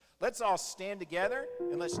let's all stand together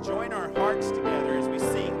and let's join our hearts together as we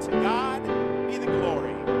sing "To God Be the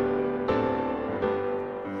Glory."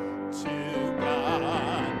 To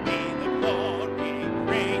God be the glory,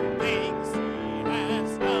 great things He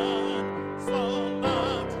has done. So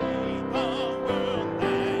loved He the world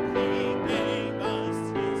that He gave us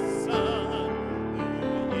His Son, who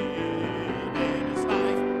yielded His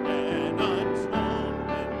life an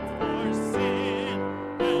atonement for sin,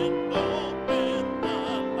 and opened the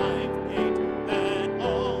life gate that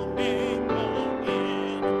all may go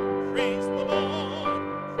in. Praise the Lord,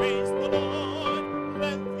 praise the Lord,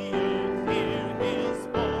 let the earth hear His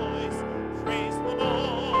voice. Praise the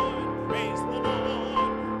Lord, praise the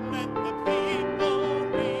Lord, let the people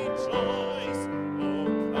rejoice. Oh,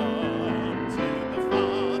 come to the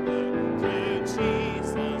Father through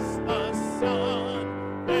Jesus the Son,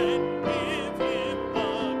 and give Him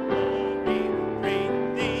the glory, great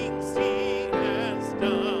things He has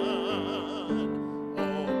done.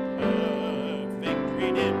 Oh, perfect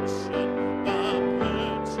redemption, the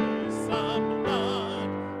purchase of blood,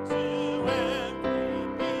 to every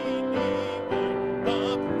believer, the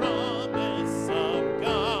promise of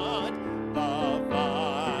God, the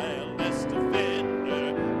vilest offender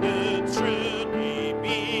who truly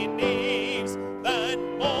believes that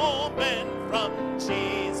moment from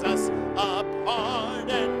Jesus a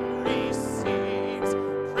pardon receives.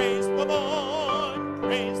 Praise the Lord,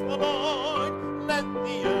 let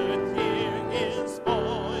the earth hear His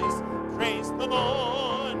voice. Praise the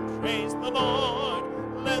Lord,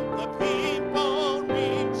 let the people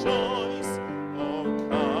rejoice. Oh,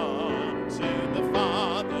 come to the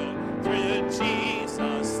Father through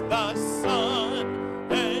Jesus the Son,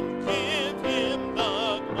 and give Him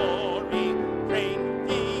the glory, great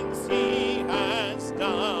things He has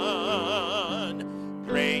done.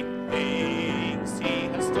 Great things He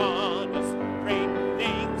has taught us, great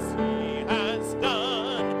things He has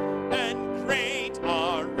done, and great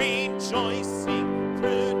our rejoicing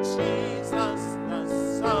through Jesus the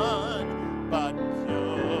Son. But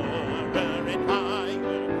purer and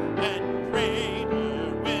higher and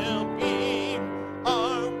greater will be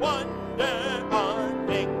our wonder, our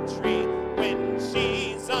victory, when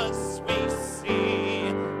Jesus we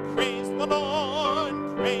see. Praise the Lord,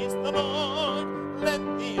 let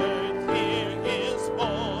the earth hear His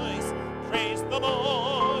voice. Praise the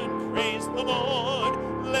Lord,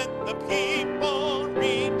 let the people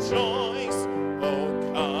rejoice. Oh,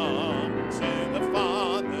 come to the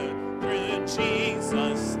Father through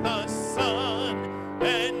Jesus the Son,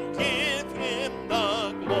 and give Him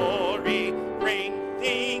the glory, great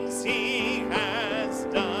things He has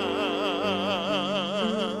done.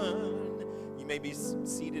 You may be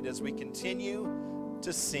seated as we continue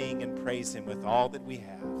to sing and praise Him with all that we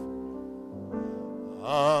have.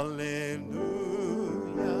 Hallelujah,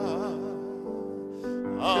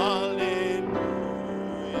 hallelujah,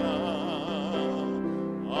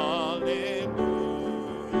 hallelujah,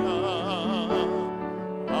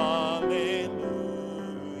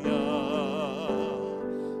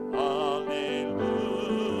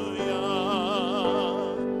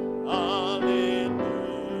 hallelujah,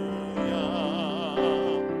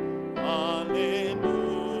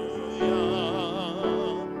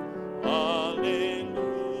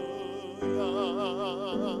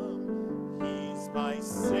 He's my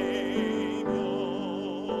Savior,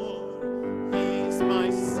 He's my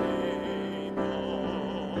Savior,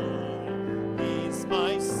 He's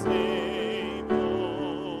my Savior,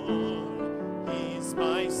 He's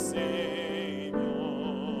my Savior,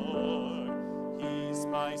 He's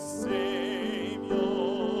my Savior,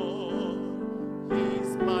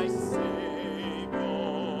 He's my Savior,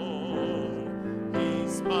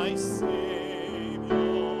 He's my Savior,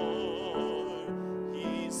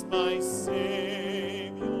 He's my Savior.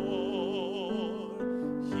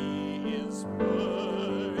 He is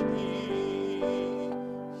worthy,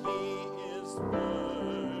 He is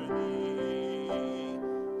worthy,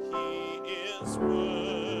 He is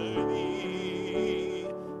worthy,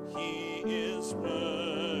 He is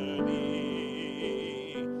worthy,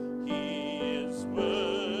 He is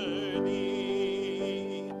worthy,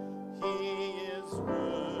 He is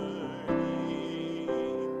worthy,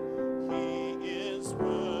 He is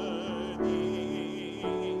worthy,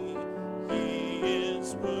 He is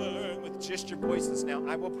worthy. With just your voices now,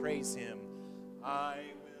 I will praise Him.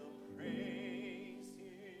 I will praise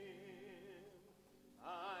Him.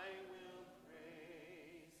 I will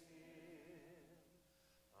praise Him.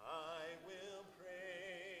 I will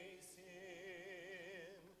praise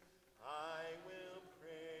Him. I will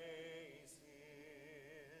praise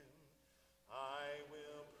Him. I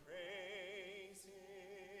will praise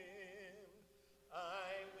Him.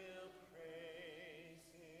 I will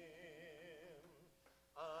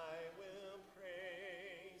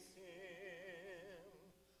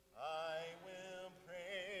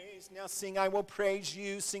Now sing, I will praise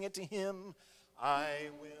you. Sing it to him. I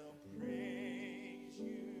will praise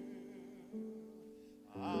you.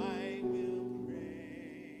 I will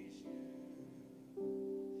praise you.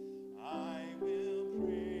 I will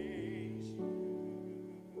praise you.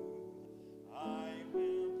 I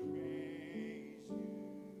will praise you.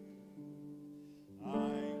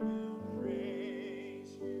 I will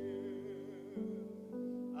praise you.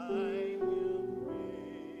 I will praise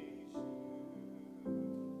you.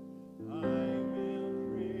 I will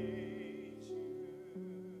praise you.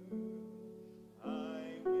 I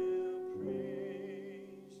will praise you.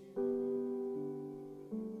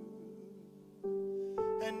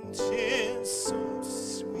 And 'tis so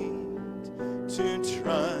sweet to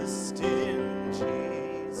trust in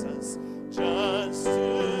Jesus, just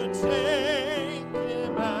to take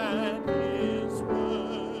him at his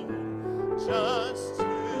word, just to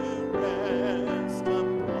rest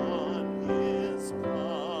upon his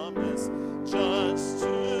promise, just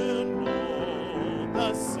to know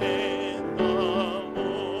thus saith the Lord.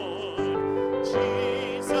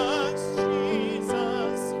 Jesus,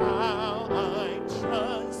 Jesus, how I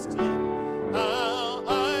trust him, how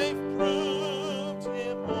I've proved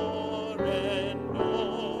him more and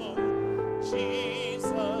more.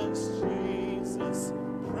 Jesus, Jesus,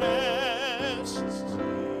 precious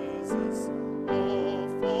Jesus, oh,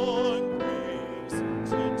 for grace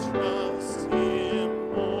to trust him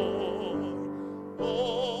more.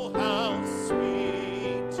 Oh, how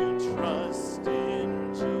sweet to trust in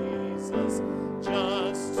Jesus,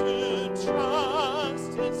 just to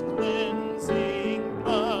trust his cleansing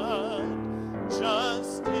blood,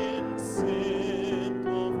 just in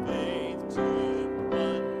simple faith to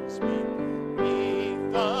plunge me beneath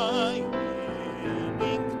the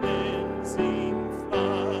healing, cleansing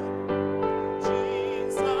flood.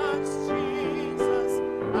 Jesus, Jesus,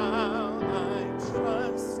 how I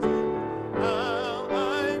trust him, how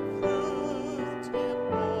I proved him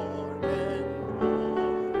more and more.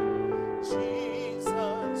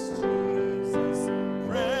 Jesus, Jesus,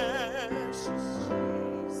 precious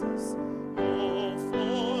Jesus, oh,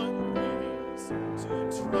 for grace to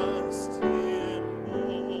trust him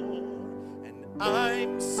more. And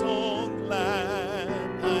I'm so glad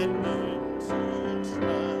I learned to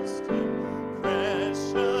trust him.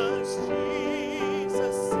 Precious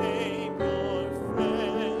Jesus, Savior,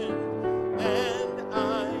 friend, and I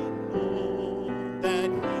know that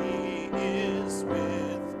he is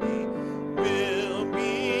with me, will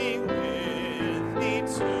be with me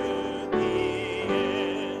to the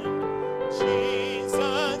end.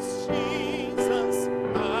 Jesus, Jesus,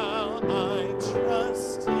 how I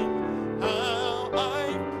trust him, how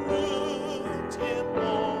I proved him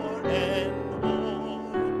more and more.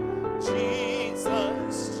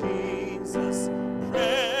 Jesus, Jesus,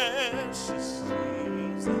 precious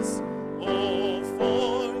Jesus, oh,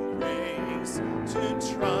 for grace to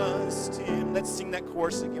trust him. Let's sing that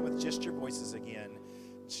chorus again with just your voices again.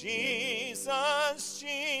 Jesus,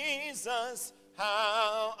 Jesus,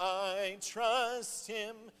 how I trust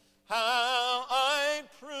him, how I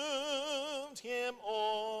proved him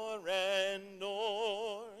o'er and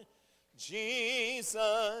o'er.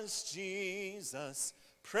 Jesus, Jesus,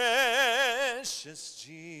 precious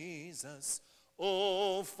Jesus,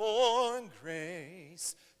 oh, for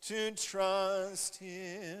grace to trust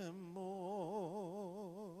him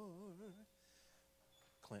more.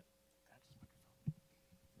 Clint.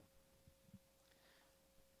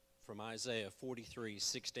 From Isaiah 43,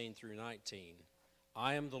 16 through 19.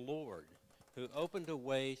 I am the Lord, who opened a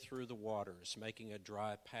way through the waters, making a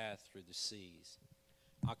dry path through the seas.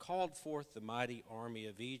 I called forth the mighty army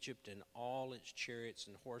of Egypt and all its chariots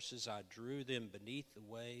and horses. I drew them beneath the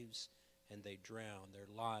waves, and they drowned, their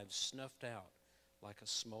lives snuffed out like a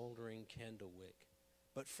smoldering candle wick.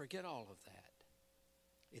 But forget all of that.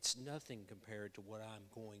 It's nothing compared to what I'm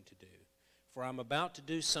going to do. For I'm about to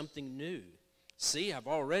do something new. See, I've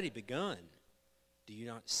already begun. Do you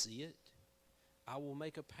not see it? I will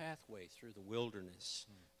make a pathway through the wilderness.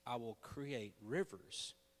 I will create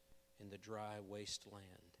rivers in the dry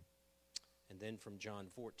wasteland. And then from John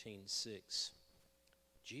 14:6,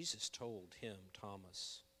 Jesus told him,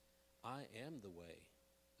 Thomas, I am the way,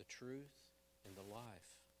 the truth, and the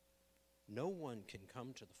life. No one can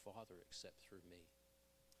come to the Father except through me.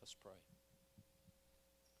 Let's pray.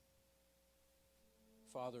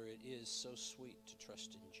 Father, it is so sweet to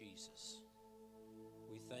trust in Jesus.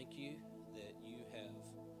 We thank you that you have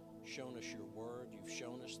shown us your word. You've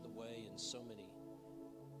shown us the way in so many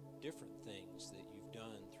different things that you've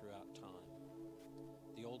done throughout time.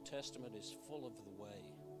 The Old Testament is full of the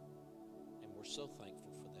way, and we're so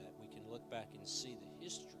thankful for that. We can look back and see the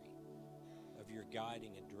history of your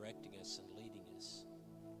guiding and directing us and leading us.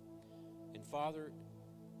 And Father,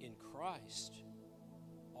 in Christ,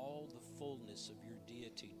 all the fullness of your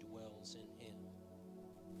deity dwells in him.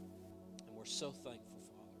 And we're so thankful,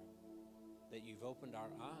 Father, that you've opened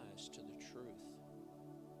our eyes to the truth.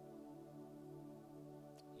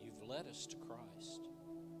 You've led us to Christ.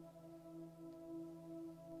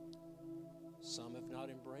 Some have not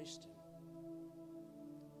embraced him.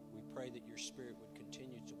 We pray that your Spirit would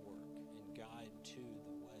continue to work and guide to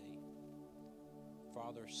the way.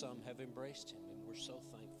 Father, some have embraced him, and we're so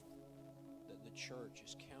thankful that the church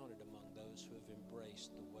is counted among those who have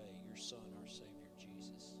embraced the way, your Son, our Savior,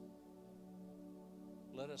 Jesus.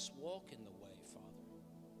 Let us walk in the way, Father,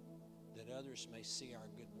 that others may see our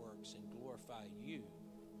good works and glorify you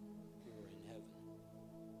who are in heaven.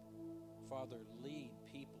 Father, lead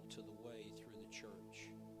people to the way through the church.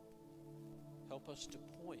 Help us to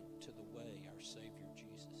point to the way, our Savior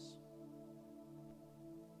Jesus.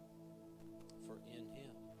 For in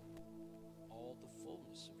him all the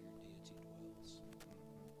fullness of your deity dwells.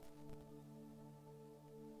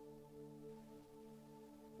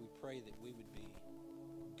 We pray that we would be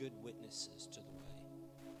good witnesses to the way.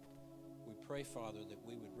 We pray, Father, that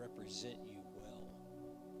we would represent you well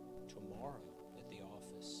tomorrow at the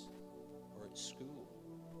office or at school,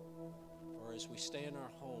 or as we stay in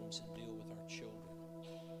our homes and deal with our children.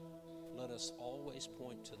 Let us always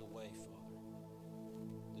point to the way, Father,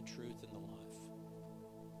 the truth and the life.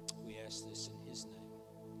 We ask this in his name.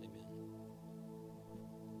 Amen.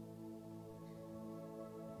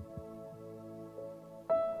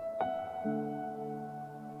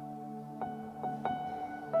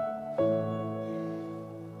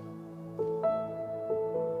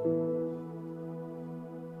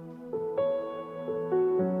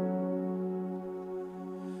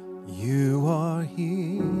 You are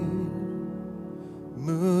here,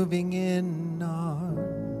 moving in our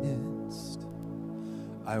midst.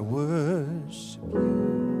 I worship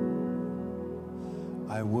you.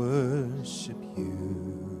 I worship you.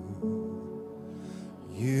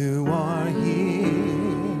 You are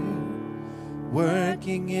here,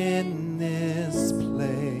 working in this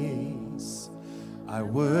place. I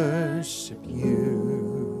worship you.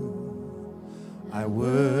 I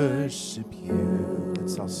worship you.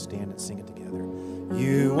 Let's all stand and sing it together.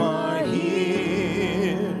 You are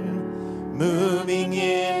here, moving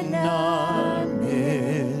in our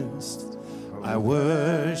midst. I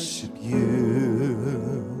worship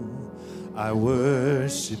you. I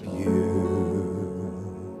worship you.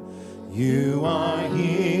 You are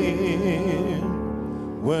here,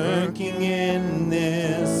 working in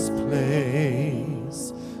this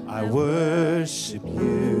place. I worship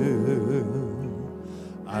you.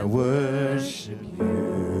 I worship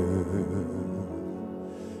you.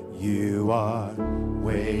 You are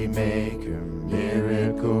waymaker,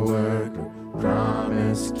 miracle worker,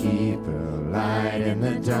 promise keeper, light in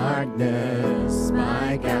the darkness.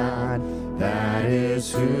 My God, that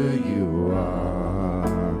is who you are.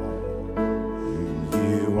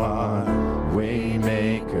 You are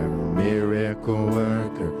waymaker, miracle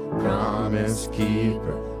worker, promise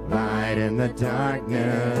keeper, light in the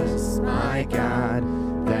darkness. My God,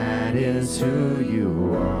 that is who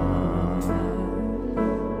you are.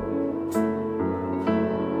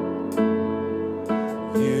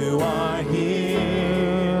 You are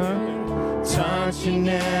here, touching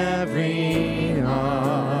every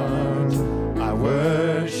heart. I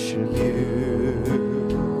worship you.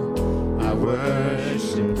 I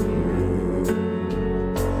worship you.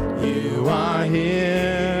 You are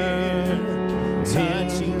here,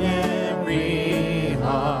 touching every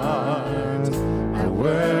heart. I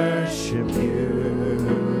worship you.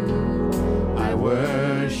 I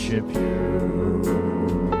worship you.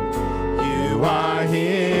 You are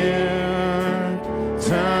here,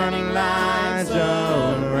 turning lives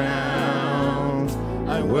around.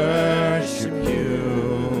 I worship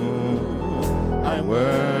you. I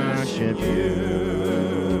worship you.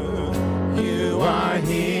 You are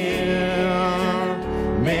here,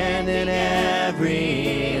 mending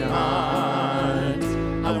every heart.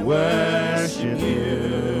 I worship you.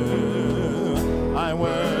 I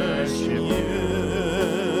worship you.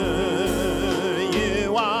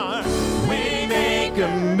 You are waymaker,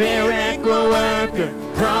 miracle worker,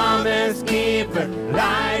 promise keeper,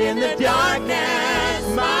 light in the darkness.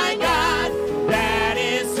 My God, that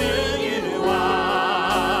is who you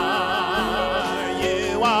are.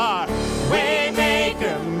 You are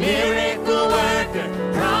waymaker, miracle worker,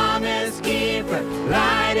 promise keeper,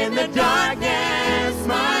 light in the darkness.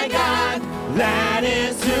 My God, that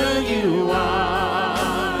is who you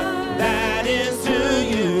are. That is who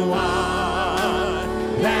you are.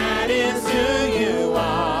 That is who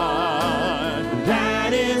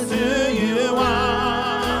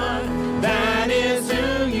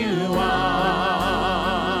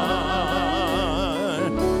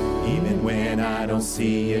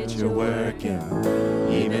see it, you're working.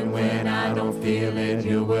 Even when I don't feel it,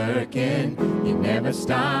 you're working. You never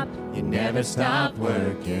stop working. You never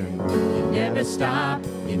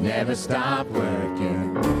stop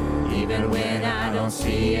working. Even when I don't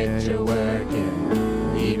see it, you're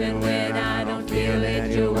working. Even when I don't feel it,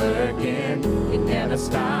 you're working. You never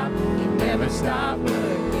stop working. You never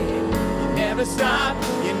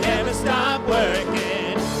stop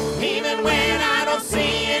working. Even when I don't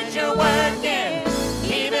see it, you're working.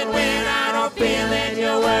 Even when I don't feel it,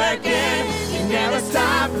 you're working. You never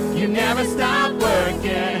stop working. You never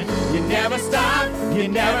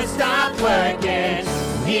stop working.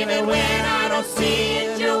 Even when I don't see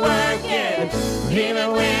it, you're working.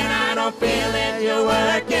 Even when I don't feel it, you're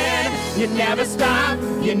working. You never stop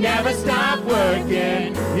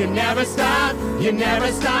working. You never stop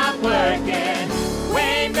working.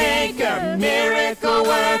 Waymaker, miracle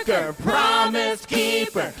worker, promise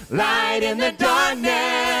keeper, light in the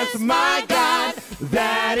darkness, my God,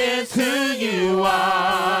 that is who you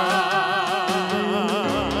are.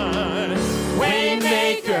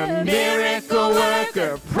 Waymaker, miracle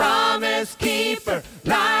worker, promise keeper,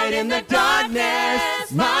 light in the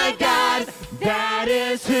darkness, my God, that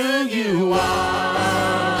is who you are.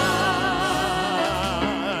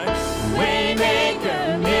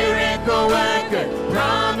 Waymaker, miracle worker,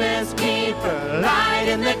 promise keeper, light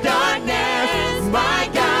in the darkness, my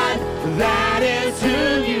God, that is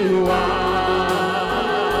who you are.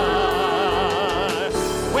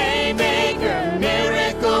 Waymaker,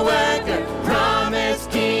 miracle worker, promise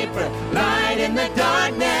keeper, light in the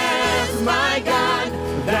darkness, my God,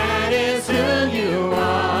 that is who you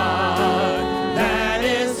are. That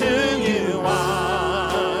is who you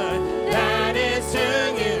are. That is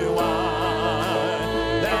who you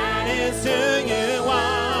are. That is who you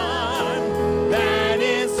are. That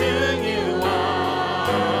is who you are.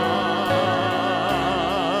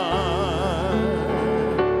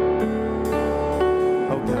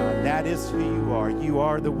 Oh God, that is who you are. You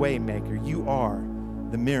are the waymaker. You are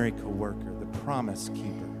the miracle worker, the promise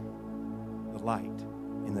keeper, the light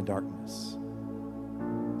in the darkness.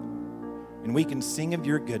 And we can sing of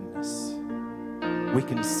your goodness. We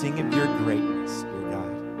can sing of your greatness, dear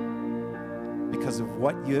God. Because of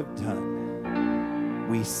what you have done,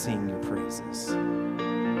 we sing your praises.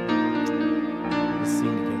 Let's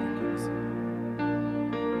sing together, please.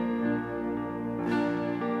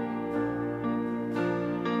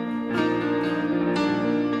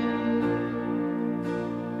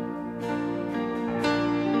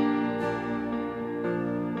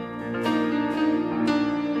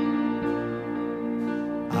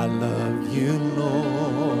 I love you,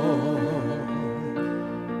 Lord.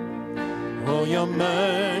 Oh, your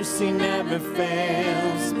mercy never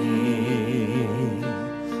fails me.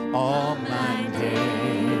 All my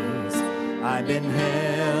days I've been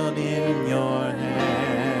held in your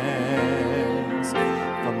hands.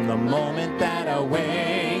 From the moment that I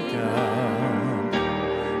wake up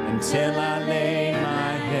until I lay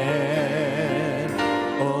my head,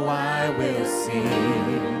 oh, I will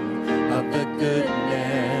sing of the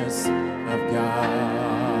goodness of God.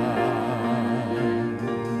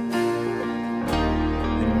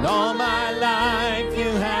 And all my life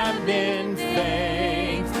you have been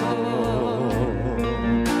faithful.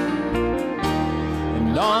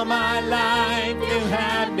 And all my life you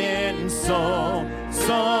have been so,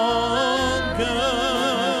 so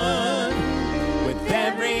good. With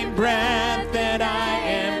every breath that I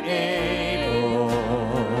am able,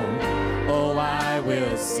 oh, I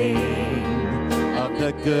will sing of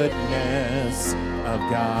the goodness of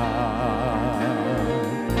God.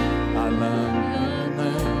 I love you.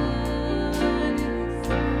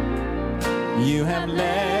 You have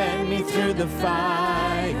led me through the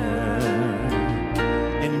fire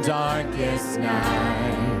in darkest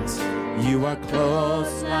nights. You are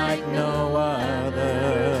close like no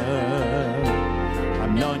other.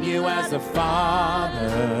 I've known you as a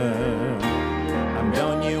father. I've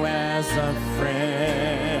known you as a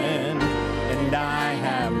friend. And I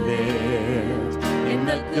have lived in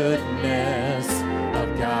the goodness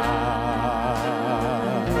of God.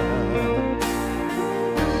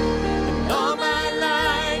 And all my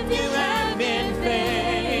life you have been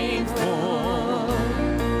faithful.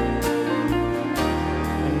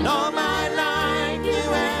 And all my life you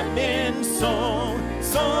have been so,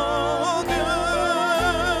 so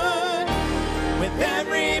good. With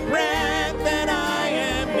every breath that I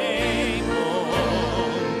am able,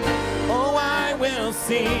 oh, I will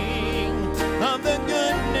sing of the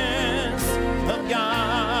goodness of God.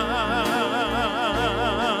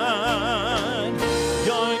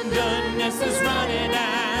 Your goodness is running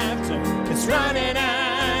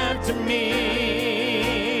after me.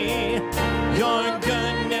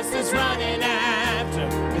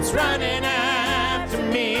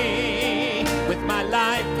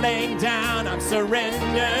 life laying down, I'm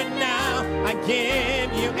surrendered now. I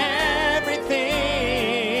give you everything.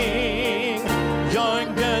 Your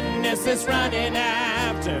goodness is running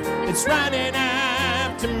after, it's running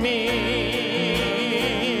after me.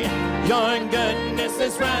 Your goodness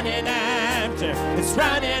is running after, it's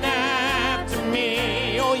running after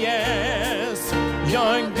me. Oh yes,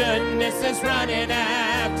 your goodness is running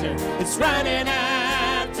after, it's running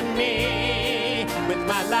after me. With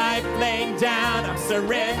my life laying down, I'm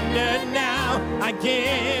surrendered now. I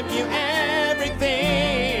give you everything.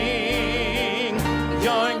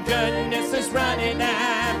 Your goodness is running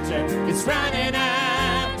after, it's running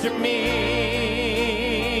after me.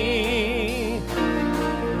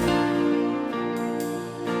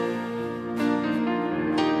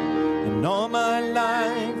 And all my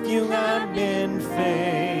life you have been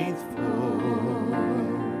faithful.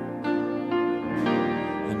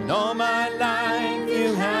 And all my life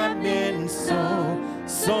you have been so,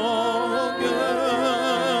 so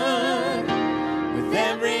good. With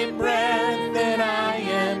every breath that I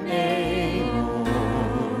am able,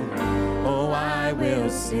 oh, I will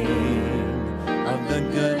sing of the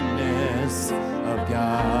goodness of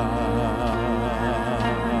God.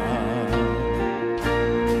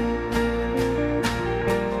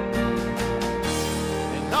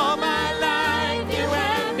 And all my life you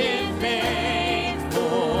have been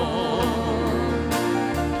faithful.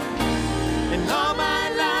 And all my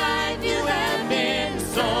life you have been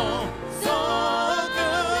so, so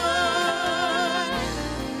good.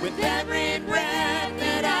 With every breath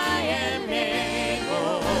that I am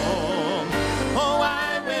able, oh,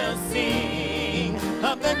 I will sing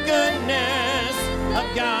of the goodness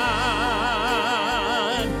of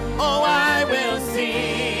God. Oh, I will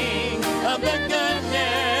sing of the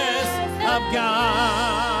goodness of God.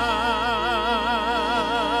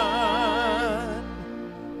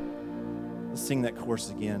 Let's sing that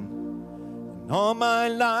chorus again. And all my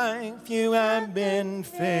life you have been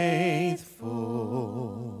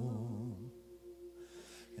faithful.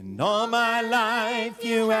 And all my life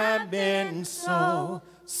you have been so,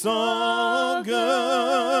 so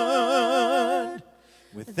good.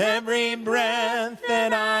 With every breath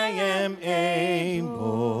that I am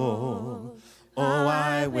able, oh,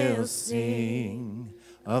 I will sing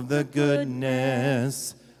of the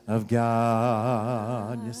goodness of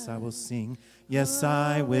God. Yes, I will sing. Yes,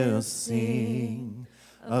 I will sing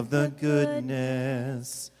of the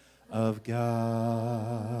goodness of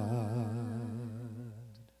God.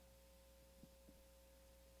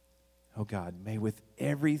 Oh God, may with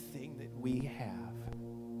everything that we have,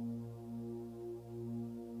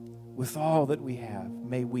 with all that we have,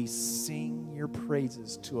 may we sing your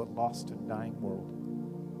praises to a lost and dying world.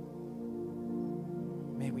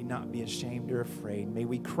 May we not be ashamed or afraid. May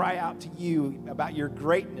we cry out to you about your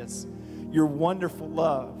greatness, your wonderful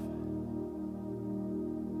love.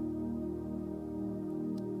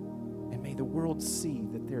 And may the world see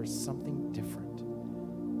that there's something different.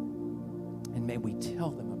 And may we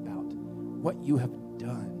tell them about what you have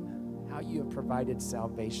done, how you have provided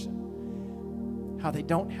salvation, how they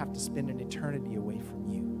don't have to spend an eternity away from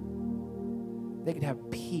you. They could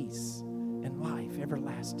have peace and life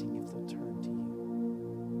everlasting if they'll turn to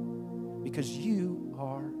you. Because you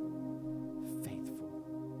are faithful.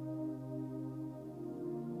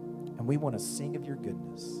 And we want to sing of your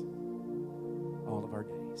goodness all of our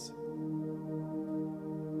days.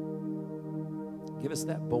 Give us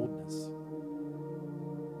that boldness.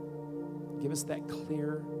 Give us that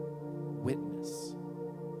clear witness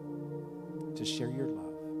to share your love.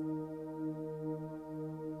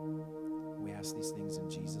 We ask these things in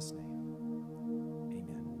Jesus' name.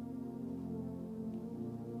 Amen.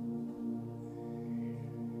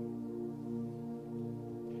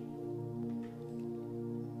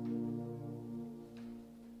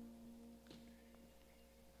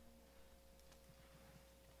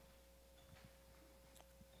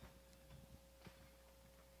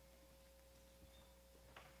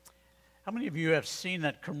 How many of you have seen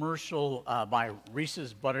that commercial by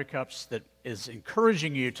Reese's Buttercups that is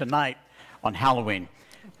encouraging you tonight on Halloween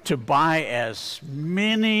to buy as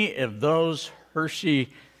many of those the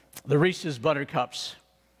Reese's Buttercups,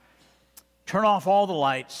 turn off all the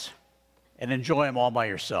lights, and enjoy them all by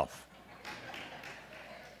yourself?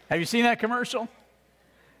 Have you seen that commercial?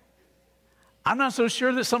 I'm not so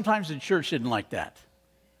sure that sometimes the church didn't like that.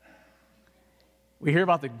 We hear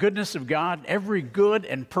about the goodness of God. Every good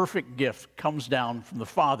and perfect gift comes down from the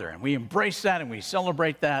Father, and we embrace that and we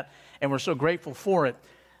celebrate that, and we're so grateful for it.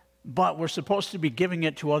 But we're supposed to be giving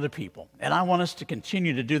it to other people, and I want us to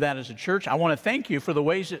continue to do that as a church. I want to thank you for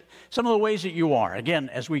some of the ways that you are. Again,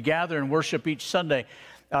 as we gather and worship each Sunday,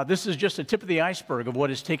 This is just a tip of the iceberg of what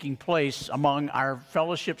is taking place among our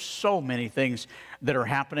fellowships. So many things that are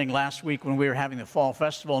happening. Last week when we were having the fall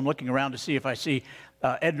festival, I'm looking around to see if I see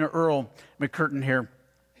Edna Earl McCurtain here.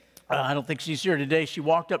 I don't think she's here today. She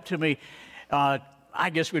walked up to me. I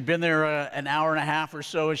guess we'd been there an hour and a half or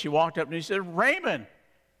so, and she walked up and she said, "Raymond,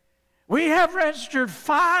 we have registered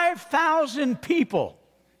 5,000 people."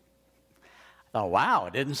 I thought, wow, I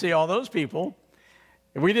didn't see all those people.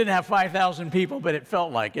 We didn't have 5,000 people, but it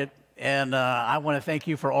felt like it. And I want to thank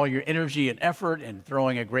you for all your energy and effort in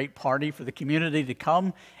throwing a great party for the community to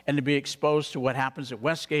come and to be exposed to what happens at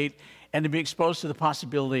Westgate and to be exposed to the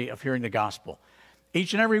possibility of hearing the gospel.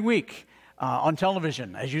 Each and every week on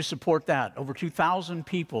television, as you support that, over 2,000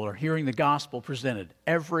 people are hearing the gospel presented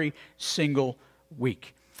every single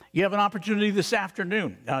week. You have an opportunity this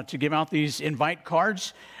afternoon to give out these invite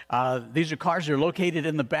cards. These are cards that are located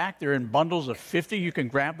in the back. They're in bundles of 50. You can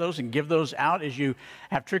grab those and give those out as you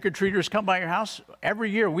have trick-or-treaters come by your house. Every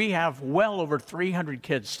year we have well over 300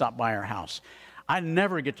 kids stop by our house. I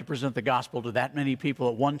never get to present the gospel to that many people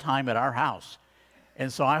at one time at our house.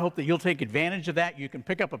 And so I hope that you'll take advantage of that. You can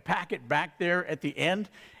pick up a packet back there at the end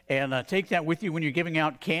and take that with you when you're giving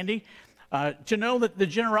out candy. To know that the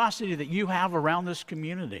generosity that you have around this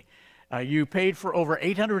community. You paid for over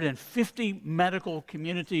 850 medical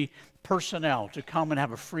community personnel to come and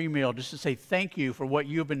have a free meal just to say thank you for what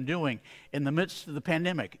you've been doing in the midst of the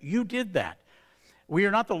pandemic. You did that. We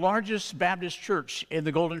are not the largest Baptist church in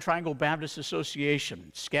the Golden Triangle Baptist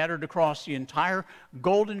Association, scattered across the entire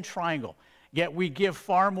Golden Triangle. Yet we give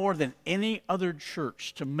far more than any other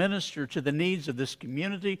church to minister to the needs of this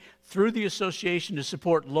community through the association to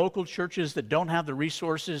support local churches that don't have the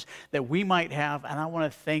resources that we might have. And I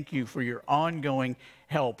want to thank you for your ongoing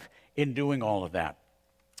help in doing all of that.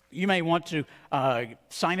 You may want to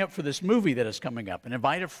sign up for this movie that is coming up and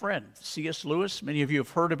invite a friend. C.S. Lewis, many of you have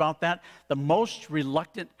heard about that. The Most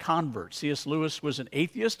Reluctant Convert. C.S. Lewis was an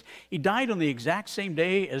atheist. He died on the exact same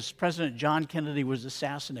day as President John Kennedy was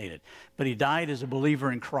assassinated, but he died as a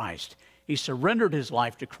believer in Christ. He surrendered his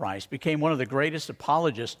life to Christ, became one of the greatest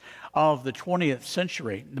apologists of the 20th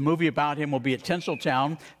century. The movie about him will be at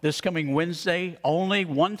Tinseltown this coming Wednesday, only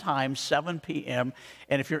one time, 7 p.m.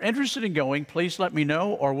 And if you're interested in going, please let me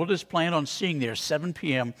know, or we'll just plan on seeing there 7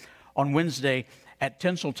 p.m. on Wednesday at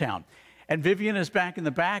Tinseltown. And Vivian is back in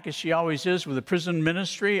the back, as she always is, with the prison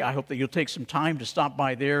ministry. I hope that you'll take some time to stop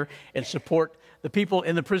by there and support the people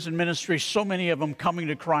in the prison ministry, so many of them coming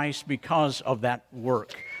to Christ because of that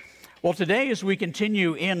work. Well, today, as we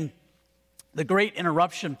continue in the great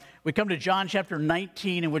interruption, we come to John chapter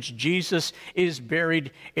 19, in which Jesus is buried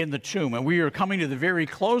in the tomb. And we are coming to the very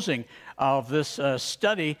closing of this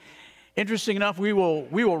study. Interesting enough, we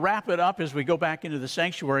will wrap it up as we go back into the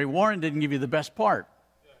sanctuary. Warren didn't give you the best part.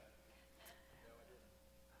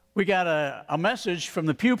 We got a message from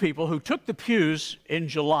the pew people who took the pews in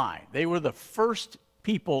July. They were the first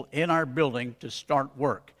people in our building to start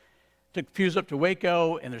work. Took the pews up to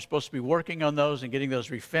Waco, and they're supposed to be working on those and getting those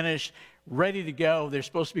refinished, ready to go. They're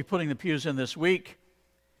supposed to be putting the pews in this week.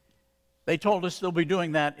 They told us they'll be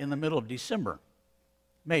doing that in the middle of December,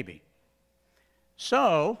 maybe.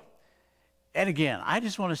 So, and again, I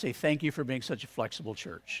just want to say thank you for being such a flexible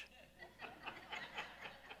church.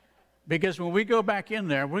 Because when we go back in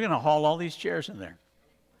there, we're going to haul all these chairs in there,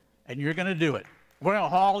 and you're going to do it. We're going to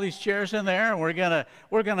haul these chairs in there, and we're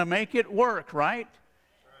going to make it work, right?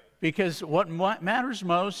 Because what matters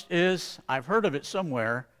most is, I've heard of it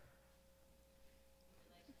somewhere,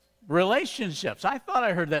 relationships. I thought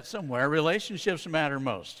I heard that somewhere. Relationships matter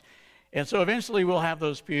most. And so eventually we'll have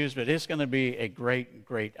those pews, but it's going to be a great,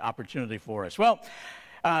 great opportunity for us. Well,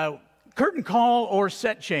 curtain call or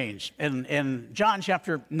set change in John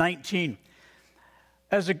chapter 19.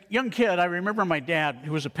 As a young kid, I remember my dad,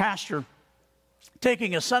 who was a pastor,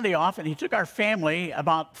 taking a Sunday off, and he took our family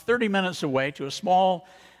about 30 minutes away to a small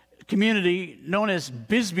community known as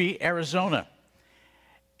Bisbee, Arizona.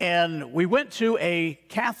 And we went to a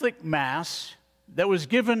Catholic Mass that was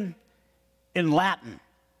given in Latin.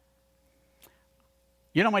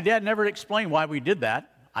 You know, my dad never explained why we did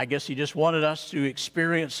that. I guess he just wanted us to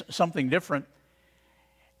experience something different.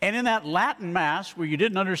 And in that Latin Mass, where you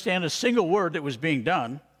didn't understand a single word that was being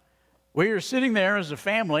done, we were sitting there as a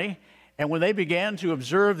family, and when they began to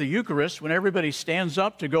observe the Eucharist, when everybody stands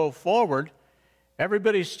up to go forward,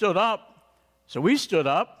 everybody stood up, so we stood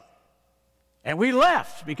up, and we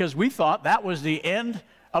left because we thought that was the end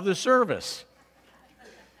of the service.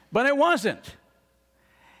 But it wasn't.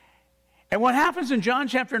 And what happens in John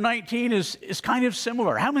chapter 19 is kind of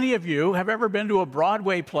similar. How many of you have ever been to a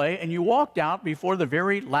Broadway play and you walked out before the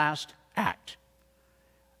very last act?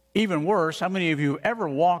 Even worse, how many of you ever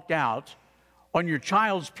walked out on your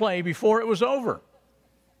child's play before it was over?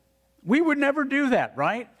 We would never do that,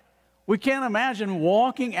 right? We can't imagine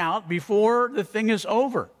walking out before the thing is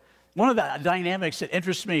over. One of the dynamics that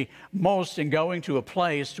interests me most in going to a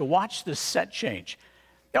play is to watch the set change.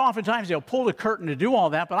 Oftentimes they'll pull the curtain to do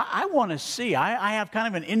all that, but I want to see. I have kind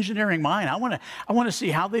of an engineering mind. I want to see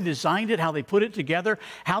how they designed it, how they put it together,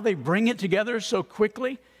 how they bring it together so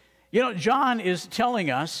quickly. You know, John is telling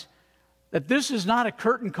us that this is not a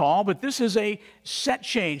curtain call, but this is a set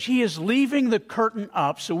change. He is leaving the curtain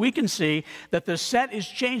up so we can see that the set is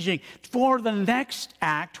changing for the next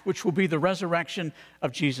act, which will be the resurrection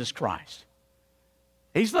of Jesus Christ.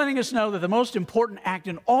 He's letting us know that the most important act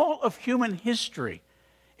in all of human history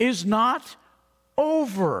is not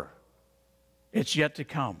over. It's yet to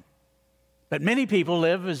come. But many people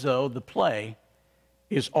live as though the play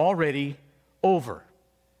is already over,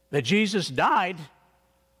 that Jesus died,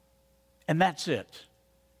 and that's it.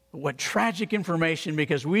 But what tragic information,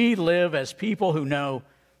 because we live as people who know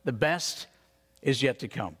the best is yet to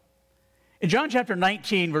come. In John chapter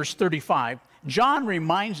 19, verse 35, John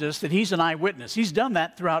reminds us that he's an eyewitness. He's done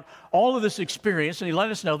that throughout all of this experience, and he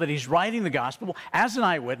let us know that he's writing the gospel as an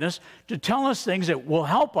eyewitness to tell us things that will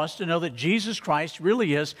help us to know that Jesus Christ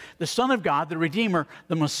really is the Son of God, the Redeemer,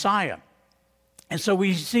 the Messiah. And so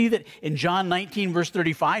we see that in John 19, verse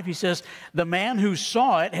 35, he says, the man who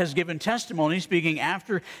saw it has given testimony, speaking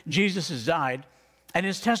after Jesus has died, and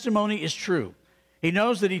his testimony is true. He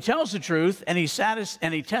knows that he tells the truth, and he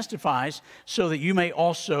testifies so that you may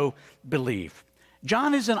also believe.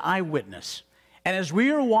 John is an eyewitness. And as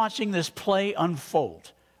we are watching this play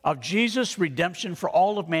unfold of Jesus' redemption for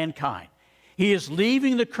all of mankind, he is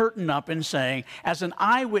leaving the curtain up and saying, as an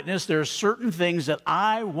eyewitness, there are certain things that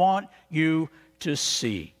I want you to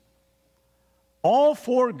see. All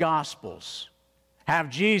four Gospels have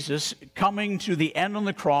Jesus coming to the end on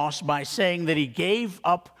the cross by saying that he gave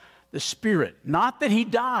up the Spirit, not that he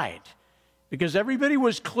died, because everybody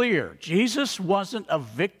was clear. Jesus wasn't a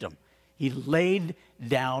victim. He laid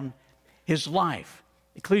down his life.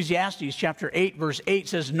 Ecclesiastes chapter 8, verse 8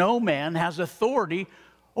 says, no man has authority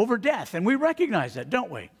over death. And we recognize that, don't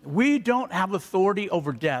we? We don't have authority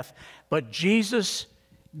over death, but Jesus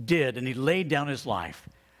did, and he laid down his life.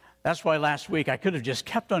 That's why last week I could have just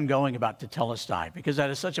kept on going about tetelestai, because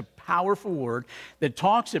that is such a powerful word that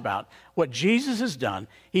talks about what Jesus has done.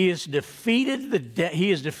 He has defeated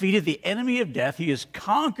the enemy of death. He has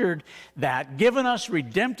conquered that, given us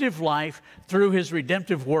redemptive life through his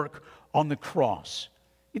redemptive work on the cross.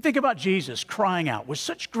 You think about Jesus crying out with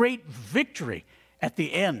such great victory at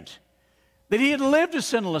the end, that he had lived a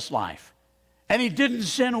sinless life, and he didn't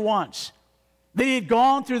sin once, that he had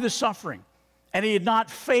gone through the suffering, and he had not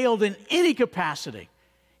failed in any capacity.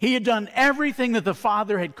 He had done everything that the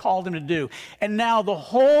Father had called him to do. And now the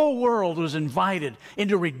whole world was invited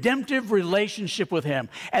into redemptive relationship with him.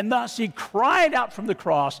 And thus he cried out from the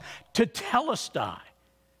cross, tetelestai.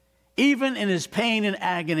 Even in his pain and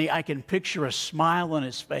agony, I can picture a smile on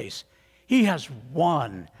his face. He has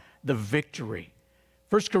won the victory.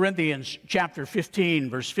 1 Corinthians chapter 15,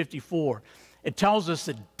 verse 54, it tells us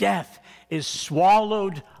that death is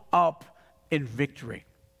swallowed up in victory.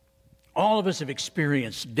 All of us have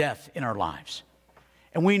experienced death in our lives,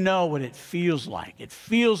 and we know what it feels like. It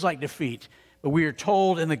feels like defeat, but we are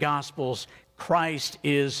told in the Gospels, Christ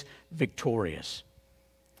is victorious.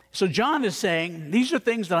 So John is saying, these are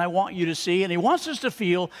things that I want you to see, and he wants us to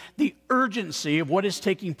feel the urgency of what is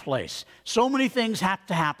taking place. So many things have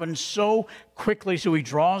to happen so quickly, so he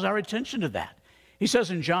draws our attention to that. He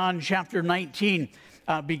says in John chapter 19,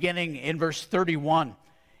 beginning in verse 31,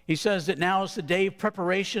 he says that now is the day of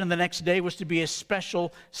preparation, and the next day was to be a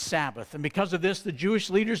special Sabbath. And because of this, the Jewish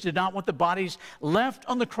leaders did not want the bodies left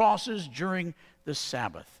on the crosses during the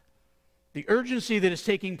Sabbath. The urgency that is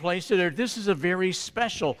taking place there, this is a very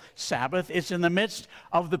special Sabbath. It's in the midst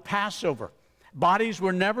of the Passover. Bodies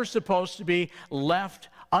were never supposed to be left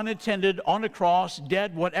unattended on a cross,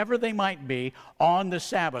 dead, whatever they might be, on the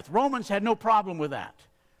Sabbath. Romans had no problem with that.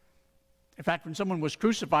 In fact, when someone was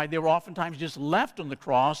crucified, they were oftentimes just left on the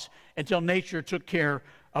cross until nature took care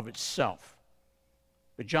of itself.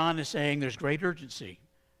 But John is saying there's great urgency,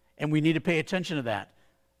 and we need to pay attention to that.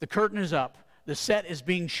 The curtain is up. The set is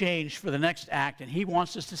being changed for the next act, and he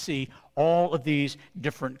wants us to see all of these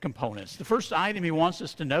different components. The first item he wants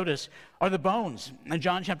us to notice are the bones. In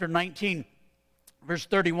John chapter 19, verse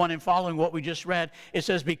 31 and following what we just read, it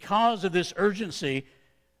says, because of this urgency,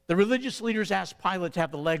 the religious leaders asked Pilate to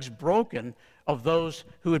have the legs broken of those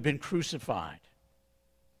who had been crucified.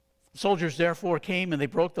 Soldiers therefore came and they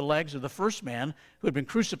broke the legs of the first man who had been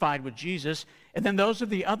crucified with Jesus, and then those of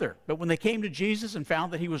the other. But when they came to Jesus and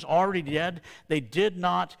found that he was already dead, they did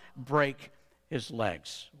not break his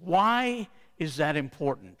legs. Why is that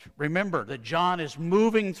important? Remember that John is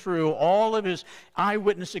moving through all of his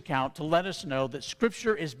eyewitness account to let us know that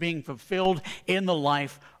Scripture is being fulfilled in the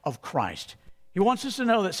life of Christ. He wants us to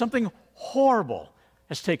know that something horrible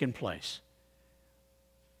has taken place.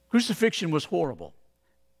 Crucifixion was horrible.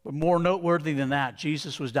 But more noteworthy than that,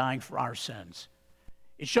 Jesus was dying for our sins.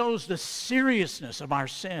 It shows the seriousness of our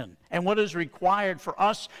sin and what is required for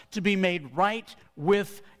us to be made right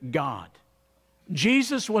with God.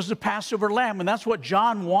 Jesus was the Passover lamb, and that's what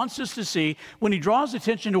John wants us to see when he draws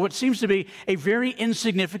attention to what seems to be a very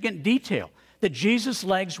insignificant detail, that Jesus'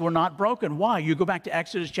 legs were not broken. Why? You go back to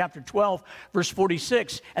Exodus chapter 12, verse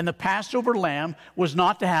 46, and the Passover lamb was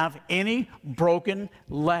not to have any broken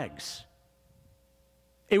legs.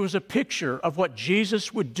 It was a picture of what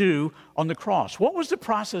Jesus would do on the cross. What was the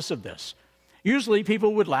process of this? Usually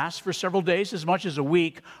people would last for several days, as much as a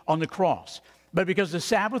week, on the cross. But because the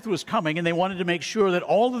Sabbath was coming and they wanted to make sure that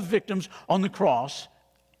all the victims on the cross,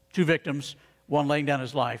 2 victims, one laying down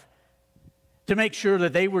his life, to make sure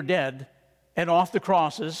that they were dead and off the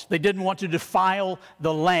crosses, they didn't want to defile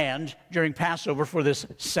the land during Passover for this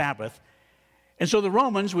Sabbath. And so the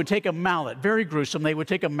Romans would take a mallet, very gruesome, they would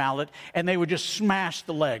take a mallet and they would just smash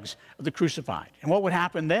the legs of the crucified. And what would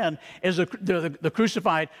happen then is the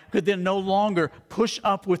crucified could then no longer push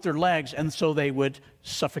up with their legs, and so they would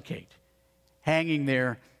suffocate, hanging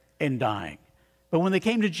there and dying. But when they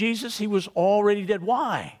came to Jesus, he was already dead.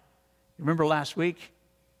 Why? Remember last week?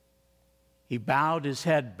 He bowed his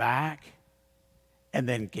head back and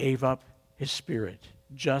then gave up his spirit,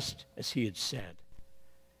 just as he had said.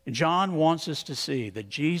 And John wants us to see that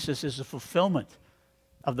Jesus is a fulfillment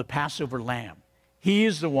of the Passover lamb. He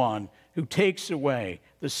is the one who takes away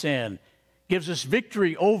the sin, gives us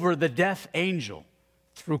victory over the death angel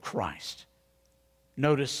through Christ.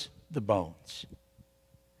 Notice the bones.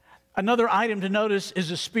 Another item to notice is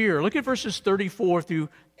a spear. Look at verses 34 through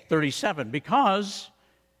 37. Because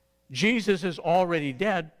Jesus is already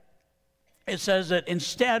dead, it says that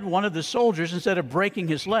instead, one of the soldiers, instead of breaking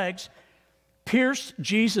his legs, pierced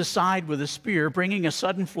Jesus' side with a spear, bringing a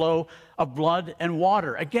sudden flow of blood and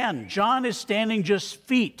water. Again, John is standing just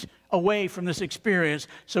feet away from this experience,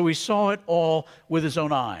 so he saw it all with his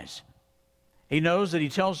own eyes. He knows that he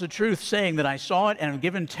tells the truth, saying that I saw it and am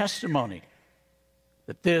given testimony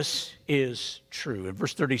that this is true. In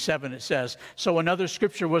verse 37 it says, so another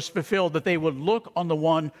scripture was fulfilled, that they would look on the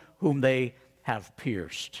one whom they have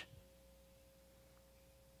pierced.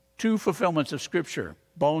 2 fulfillments of Scripture.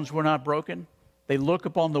 Bones were not broken. They look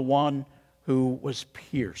upon the one who was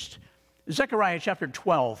pierced. Zechariah chapter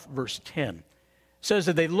 12, verse 10 says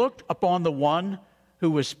that they looked upon the one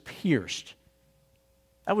who was pierced.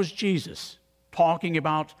 That was Jesus talking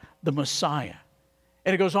about the Messiah.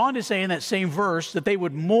 And it goes on to say in that same verse that they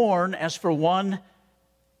would mourn as for one,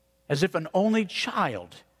 as if an only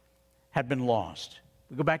child had been lost.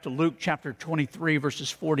 We go back to Luke chapter 23,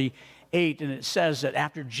 verses 48, and it says that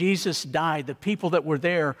after Jesus died, the people that were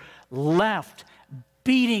there left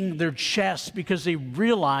beating their chests because they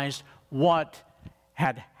realized what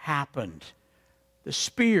had happened. The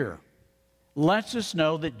spear lets us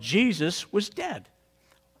know that Jesus was dead.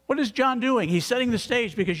 What is John doing? He's setting the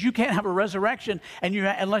stage because you can't have a resurrection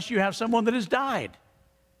unless you have someone that has died.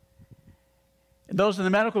 And those in the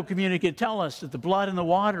medical community can tell us that the blood in the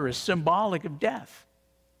water is symbolic of death.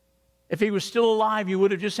 If he was still alive, you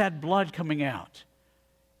would have just had blood coming out.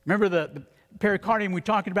 Remember the pericardium we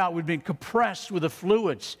talked about would be compressed with the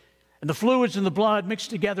fluids, and the fluids and the blood mixed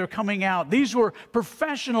together coming out. These were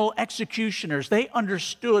professional executioners. They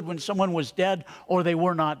understood when someone was dead or they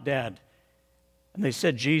were not dead. And they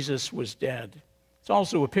said Jesus was dead. It's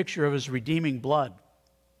also a picture of his redeeming blood.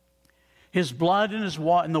 His blood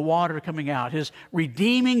and the water coming out, his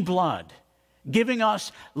redeeming blood, giving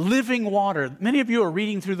us living water. Many of you are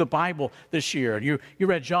reading through the Bible this year. You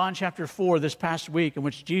read John chapter 4 this past week, in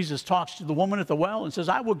which Jesus talks to the woman at the well and says,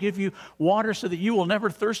 I will give you water so that you will never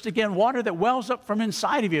thirst again, water that wells up from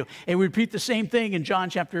inside of you. And we repeat the same thing in John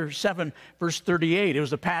chapter 7, verse 38. It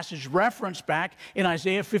was a passage referenced back in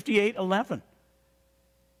Isaiah 58:11.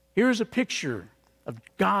 Here's a picture of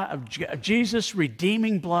God, of Jesus'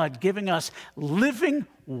 redeeming blood giving us living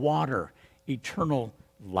water, eternal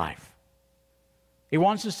life. He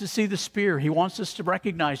wants us to see the spear. He wants us to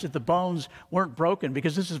recognize that the bones weren't broken,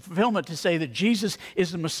 because this is a fulfillment to say that Jesus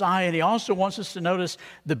is the Messiah. And he also wants us to notice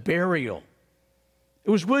the burial.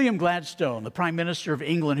 It was William Gladstone, the Prime Minister of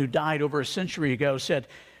England, who died over a century ago, said,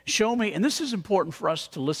 Show me, and this is important for us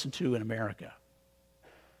to listen to in America.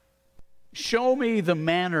 Show me the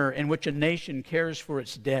manner in which a nation cares for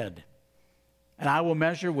its dead, and I will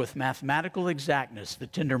measure with mathematical exactness the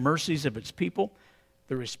tender mercies of its people,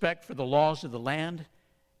 the respect for the laws of the land,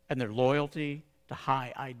 and their loyalty to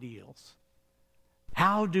high ideals.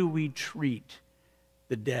 How do we treat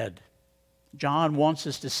the dead? John wants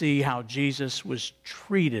us to see how Jesus was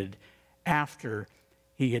treated after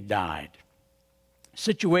he had died.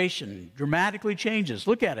 Situation dramatically changes.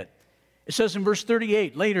 Look at it. It says in verse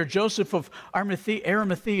 38, later Joseph of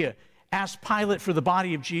Arimathea asked Pilate for the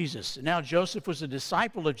body of Jesus. And now Joseph was a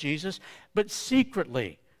disciple of Jesus, but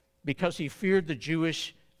secretly, because he feared the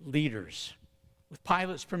Jewish leaders. With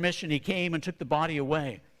Pilate's permission, he came and took the body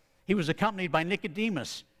away. He was accompanied by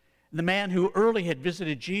Nicodemus, the man who early had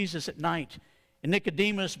visited Jesus at night. And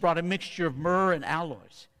Nicodemus brought a mixture of myrrh and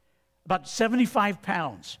aloes, about 75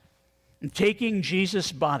 pounds. And taking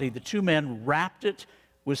Jesus' body, the two men wrapped it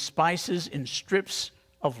with spices in strips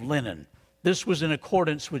of linen. This was in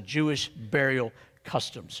accordance with Jewish burial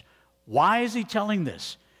customs. Why is he telling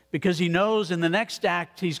this? Because he knows in the next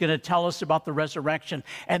act he's going to tell us about the resurrection.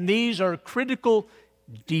 And these are critical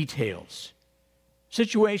details.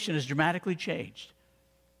 Situation has dramatically changed.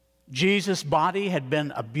 Jesus' body had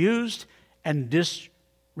been abused and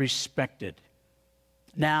disrespected.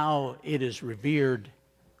 Now it is revered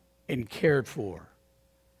and cared for.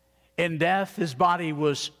 In death, his body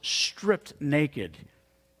was stripped naked.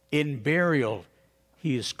 In burial,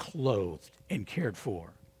 he is clothed and cared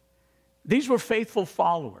for. These were faithful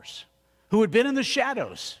followers who had been in the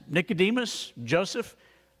shadows. Nicodemus, Joseph,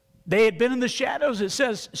 they had been in the shadows. It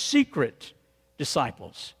says secret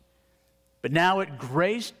disciples. But now at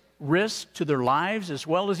great risk to their lives as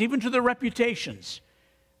well as even to their reputations,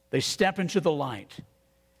 they step into the light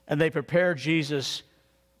and they prepare Jesus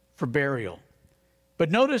for burial.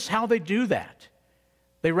 But notice how they do that.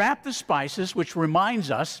 They wrap the spices, which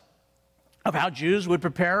reminds us of how Jews would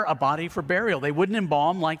prepare a body for burial. They wouldn't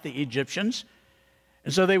embalm like the Egyptians.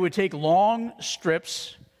 And so they would take long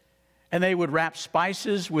strips and they would wrap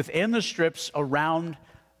spices within the strips around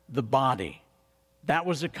the body. That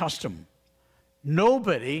was a custom.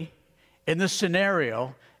 Nobody in this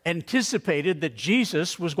scenario anticipated that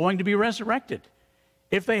Jesus was going to be resurrected.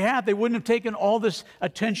 If they had, they wouldn't have taken all this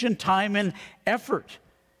attention, time, and effort.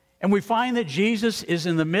 And we find that Jesus is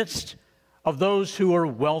in the midst of those who are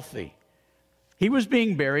wealthy. He was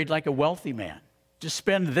being buried like a wealthy man. To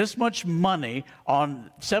spend this much money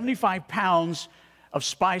on 75 pounds of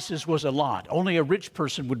spices was a lot. Only a rich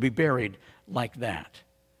person would be buried like that.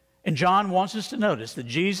 And John wants us to notice that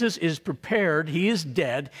Jesus is prepared. He is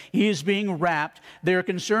dead. He is being wrapped. They're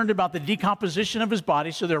concerned about the decomposition of his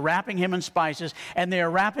body, so they're wrapping him in spices, and they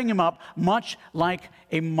are wrapping him up much like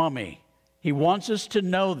a mummy. He wants us to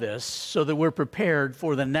know this so that we're prepared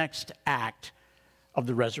for the next act of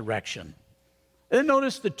the resurrection. And then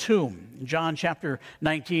notice the tomb. In John chapter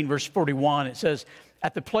 19, verse 41, it says,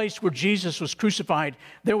 at the place where Jesus was crucified,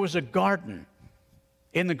 there was a garden.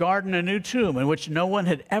 In the garden, a new tomb in which no one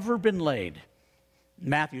had ever been laid.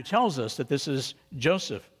 Matthew tells us that this is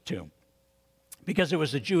Joseph's tomb because it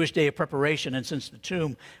was a Jewish day of preparation, and since the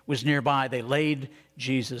tomb was nearby, they laid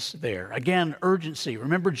Jesus there. Again, urgency.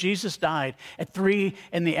 Remember, Jesus died at 3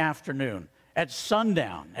 in the afternoon. At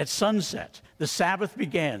sundown, at sunset, the Sabbath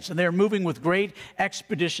begins, and they're moving with great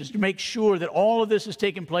expeditions to make sure that all of this is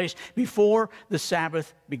taking place before the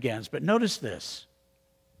Sabbath begins. But notice this.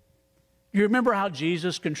 You remember how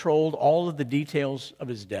Jesus controlled all of the details of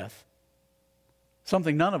his death?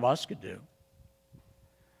 Something none of us could do.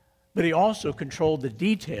 But he also controlled the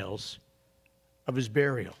details of his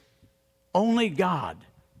burial. Only God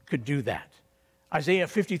could do that. Isaiah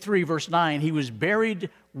 53, verse 9, he was buried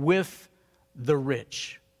with the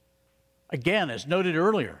rich. Again, as noted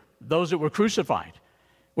earlier, those that were crucified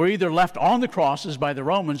were either left on the crosses by the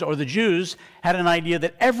Romans, or the Jews had an idea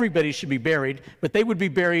that everybody should be buried, but they would be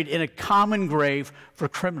buried in a common grave for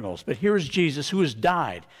criminals. But here is Jesus, who has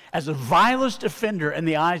died as the vilest offender in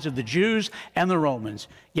the eyes of the Jews and the Romans,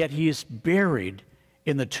 yet he is buried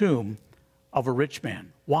in the tomb of a rich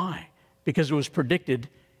man. Why? Because it was predicted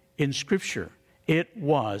in Scripture. It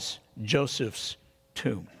was Joseph's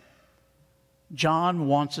tomb. John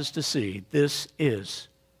wants us to see this is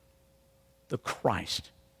the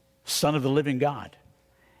Christ, Son of the living God.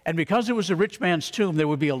 And because it was a rich man's tomb, there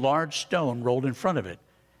would be a large stone rolled in front of it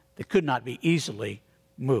that could not be easily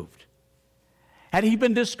moved. Had he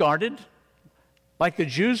been discarded, like the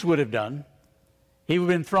Jews would have done, he would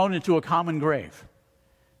have been thrown into a common grave.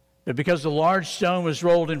 But because the large stone was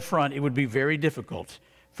rolled in front, it would be very difficult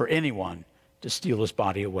for anyone to steal his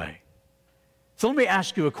body away. So let me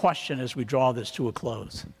ask you a question as we draw this to a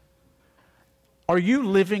close. Are you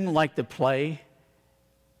living like the play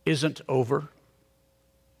isn't over?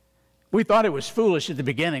 We thought it was foolish at the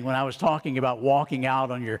beginning when I was talking about walking out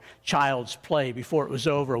on your child's play before it was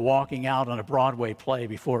over, walking out on a Broadway play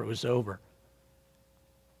before it was over.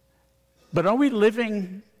 But are we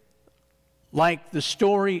living like the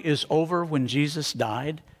story is over when Jesus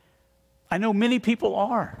died? I know many people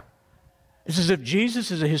are. It's as if Jesus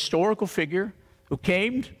is a historical figure who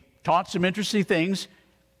came, taught some interesting things,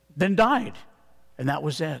 then died, and that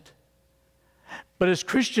was it. But as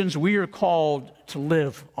Christians, we are called to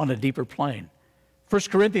live on a deeper plane. 1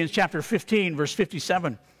 Corinthians chapter 15, verse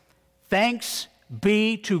 57, thanks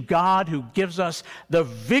be to God who gives us the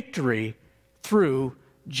victory through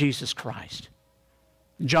Jesus Christ.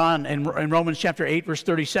 John, in Romans chapter 8, verse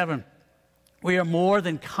 37, we are more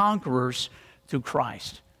than conquerors through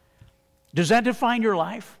Christ. Does that define your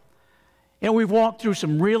life? You know, we've walked through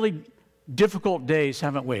some really difficult days,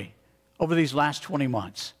 haven't we, over these last 20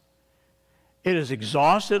 months. It has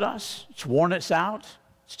exhausted us, it's worn us out,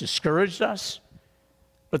 it's discouraged us,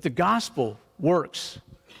 but the gospel works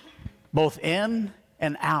both in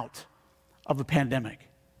and out of the pandemic.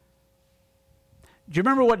 Do you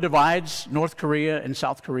remember what divides North Korea and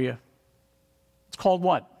South Korea? It's called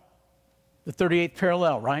what? The 38th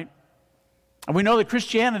parallel, right? And we know that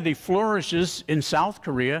Christianity flourishes in South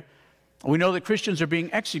Korea. We know that Christians are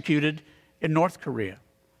being executed in North Korea.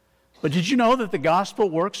 But did you know that the gospel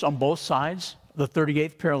works on both sides of the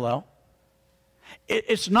 38th parallel?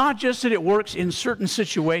 It's not just that it works in certain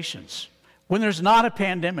situations. When there's not a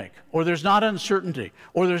pandemic, or there's not uncertainty,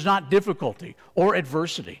 or there's not difficulty, or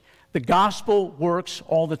adversity, the gospel works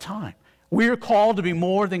all the time. We are called to be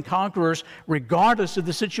more than conquerors regardless of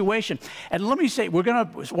the situation. And let me say, we're going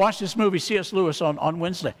to watch this movie, C.S. Lewis, on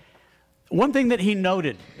Wednesday. One thing that he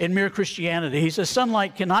noted in Mere Christianity, he says,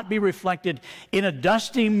 sunlight cannot be reflected in a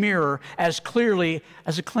dusty mirror as clearly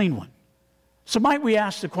as a clean one. So might we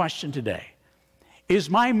ask the question today, is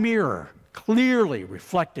my mirror clearly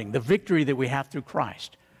reflecting the victory that we have through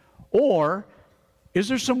Christ? Or is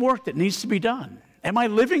there some work that needs to be done? Am I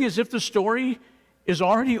living as if the story is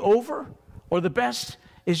already over, or the best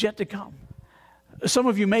is yet to come? Some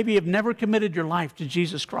of you maybe have never committed your life to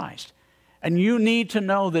Jesus Christ, and you need to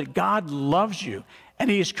know that God loves you, and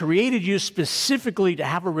He has created you specifically to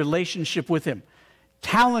have a relationship with Him.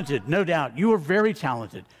 Talented, no doubt. You are very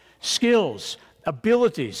talented. Skills,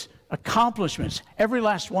 abilities, accomplishments, every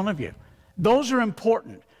last one of you. Those are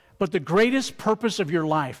important, but the greatest purpose of your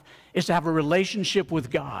life is to have a relationship with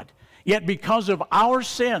God. Yet because of our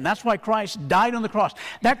sin, that's why Christ died on the cross.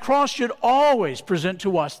 That cross should always present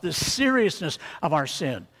to us the seriousness of our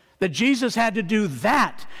sin. That Jesus had to do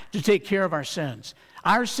that to take care of our sins.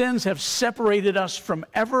 Our sins have separated us from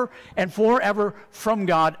ever and forever from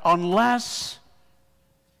God unless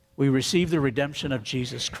we receive the redemption of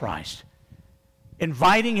Jesus Christ.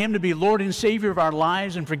 Inviting Him to be Lord and Savior of our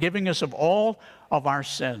lives and forgiving us of all of our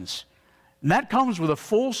sins. And that comes with a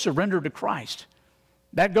full surrender to Christ.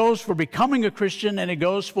 That goes for becoming a Christian, and it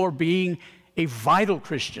goes for being a vital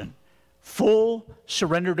Christian. Full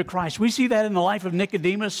surrender to Christ. We see that in the life of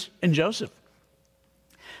Nicodemus and Joseph.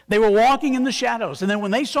 They were walking in the shadows, and then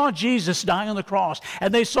when they saw Jesus die on the cross,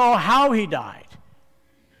 and they saw how He died,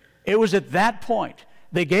 it was at that point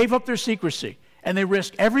they gave up their secrecy, and they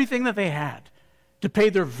risked everything that they had to pay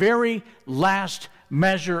their very last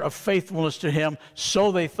measure of faithfulness to Him,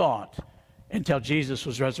 so they thought, until Jesus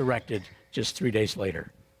was resurrected just 3 days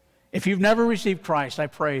later. If you've never received Christ, I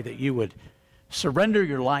pray that you would surrender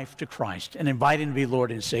your life to Christ and invite Him to be Lord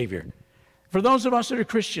and Savior. For those of us that are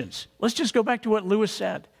Christians, let's just go back to what Lewis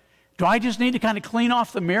said. Do I just need to kind of clean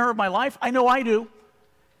off the mirror of my life? I know I do.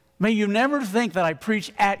 May you never think that I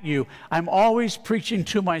preach at you. I'm always preaching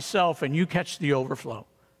to myself, and you catch the overflow.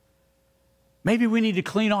 Maybe we need to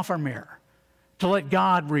clean off our mirror to let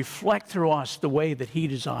God reflect through us the way that He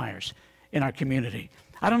desires in our community.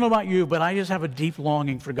 I don't know about you, but I just have a deep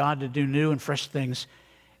longing for God to do new and fresh things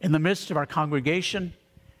in the midst of our congregation,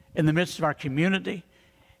 in the midst of our community,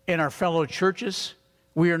 in our fellow churches.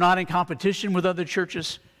 We are not in competition with other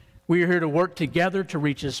churches. We are here to work together to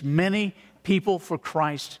reach as many people for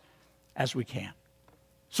Christ as we can.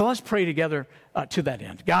 So let's pray together to that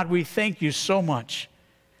end. God, we thank You so much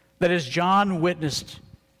that as John witnessed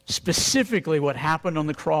specifically what happened on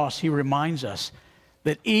the cross, he reminds us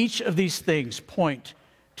that each of these things point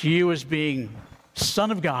to You as being Son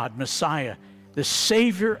of God, Messiah, the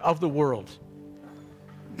Savior of the world.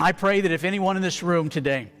 I pray that if anyone in this room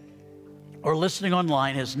today or listening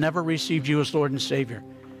online has never received You as Lord and Savior,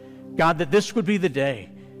 God, that this would be the day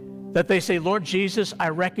that they say, Lord Jesus, I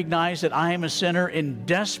recognize that I am a sinner in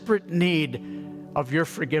desperate need of your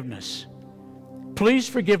forgiveness. Please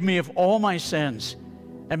forgive me of all my sins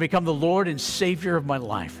and become the Lord and Savior of my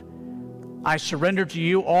life. I surrender to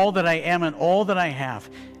you all that I am and all that I have,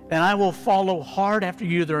 and I will follow hard after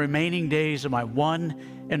you the remaining days of my one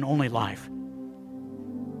and only life.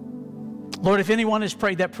 Lord, if anyone has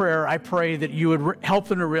prayed that prayer, I pray that you would help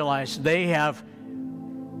them to realize they have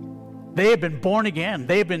been born again.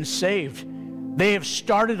 They have been saved. They have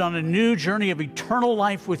started on a new journey of eternal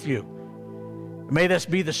life with you. May this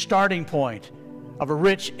be the starting point of a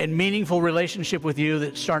rich and meaningful relationship with you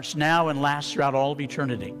that starts now and lasts throughout all of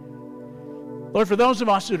eternity. Lord, for those of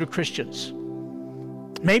us that are Christians,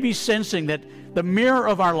 maybe sensing that the mirror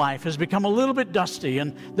of our life has become a little bit dusty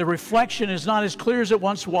and the reflection is not as clear as it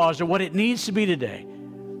once was or what it needs to be today,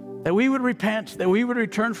 that we would repent, that we would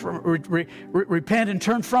repent and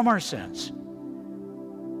turn from our sins.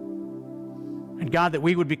 And God, that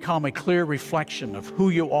we would become a clear reflection of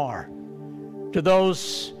who you are to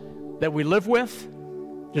those that we live with,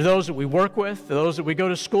 to those that we work with, to those that we go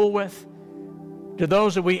to school with, to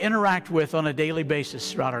those that we interact with on a daily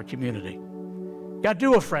basis throughout our community. God,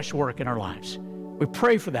 do a fresh work in our lives. We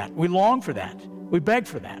pray for that. We long for that. We beg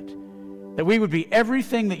for that. That we would be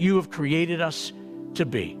everything that you have created us to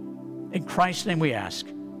be. In Christ's name we ask.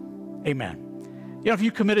 Amen. You know, if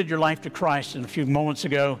you committed your life to Christ a few moments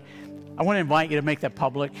ago, I want to invite you to make that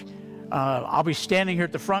public. I'll be standing here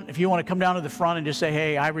at the front. If you want to come down to the front and just say,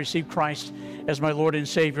 hey, I received Christ as my Lord and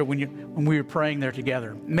Savior when we were praying there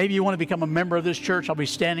together. Maybe you want to become a member of this church. I'll be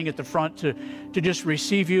standing at the front to just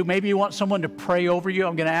receive you. Maybe you want someone to pray over you.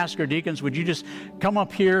 I'm going to ask our deacons, would you just come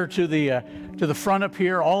up here to the front up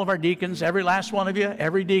here, all of our deacons, every last one of you,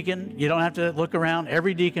 every deacon. You don't have to look around.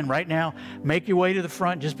 Every deacon right now, make your way to the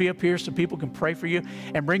front. Just be up here so people can pray for you.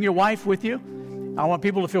 And bring your wife with you. I want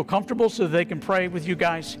people to feel comfortable so that they can pray with you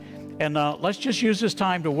guys. And let's just use this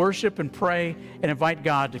time to worship and pray and invite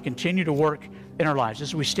God to continue to work in our lives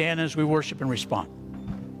as we stand, as we worship and respond.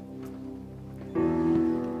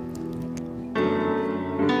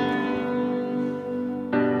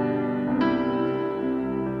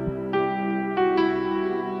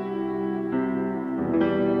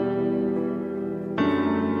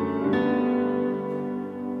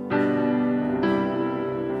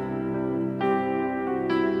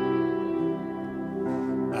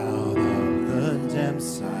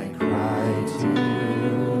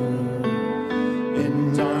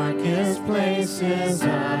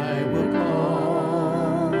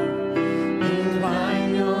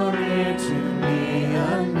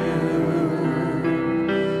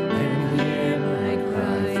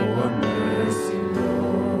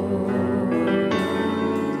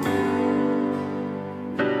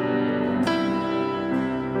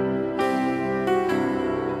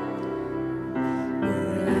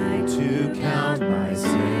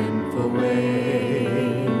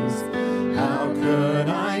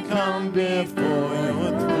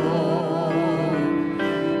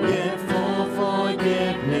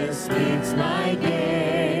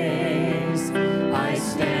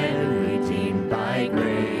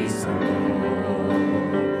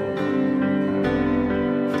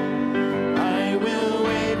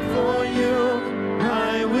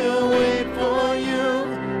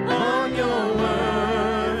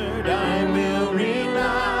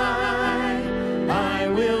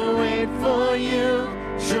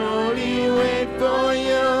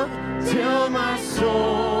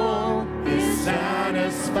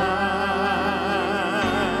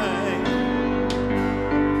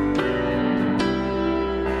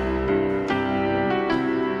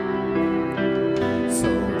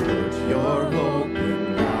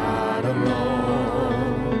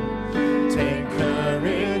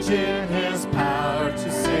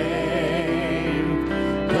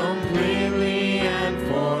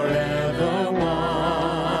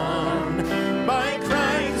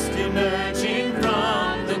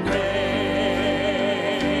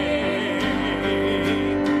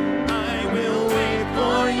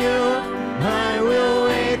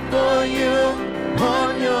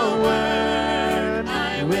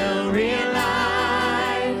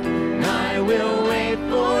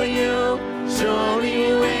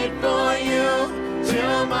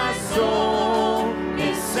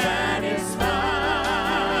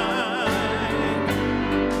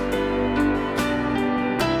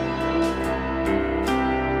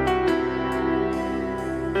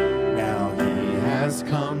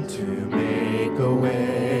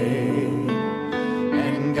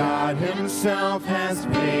 Himself has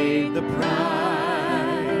paid the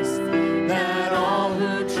price, that all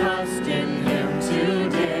who trust in Him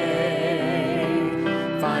today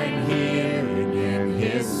find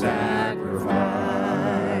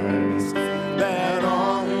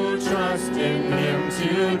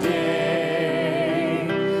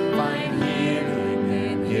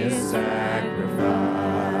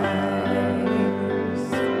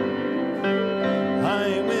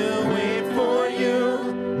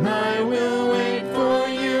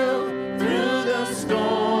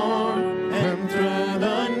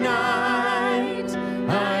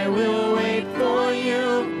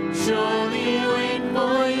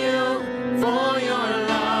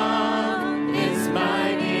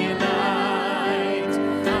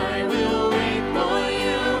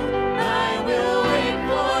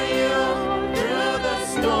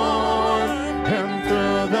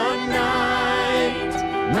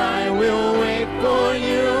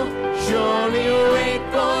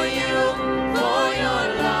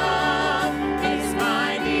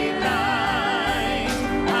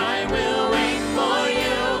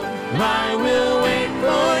I will wait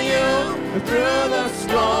for you through the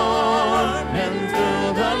storm and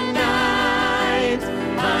through the night.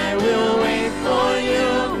 I will wait for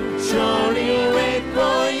you, surely wait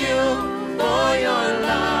for you, for your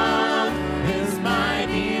love is my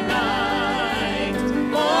delight.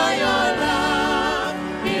 For your love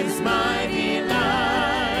is my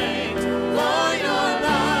delight. For your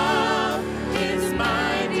love is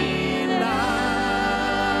my delight.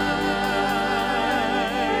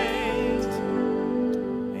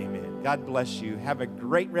 Amen. God bless you. Have a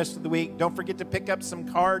great rest of the week. Don't forget to pick up some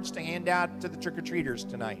cards to hand out to the trick-or-treaters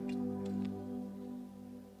tonight.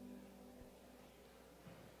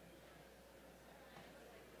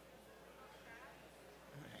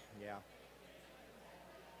 Yeah.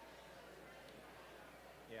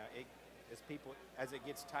 Yeah, as it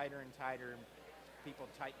gets tighter and tighter, people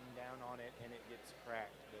tighten down on it and it gets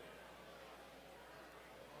cracked. But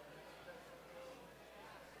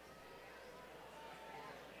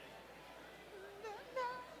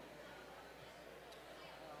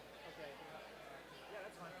okay. Yeah,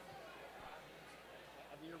 that's fine.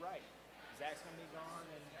 You're right. Zach's going to be gone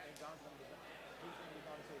and John's going to be gone. He's going to be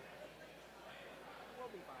gone too.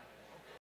 We'll be fine.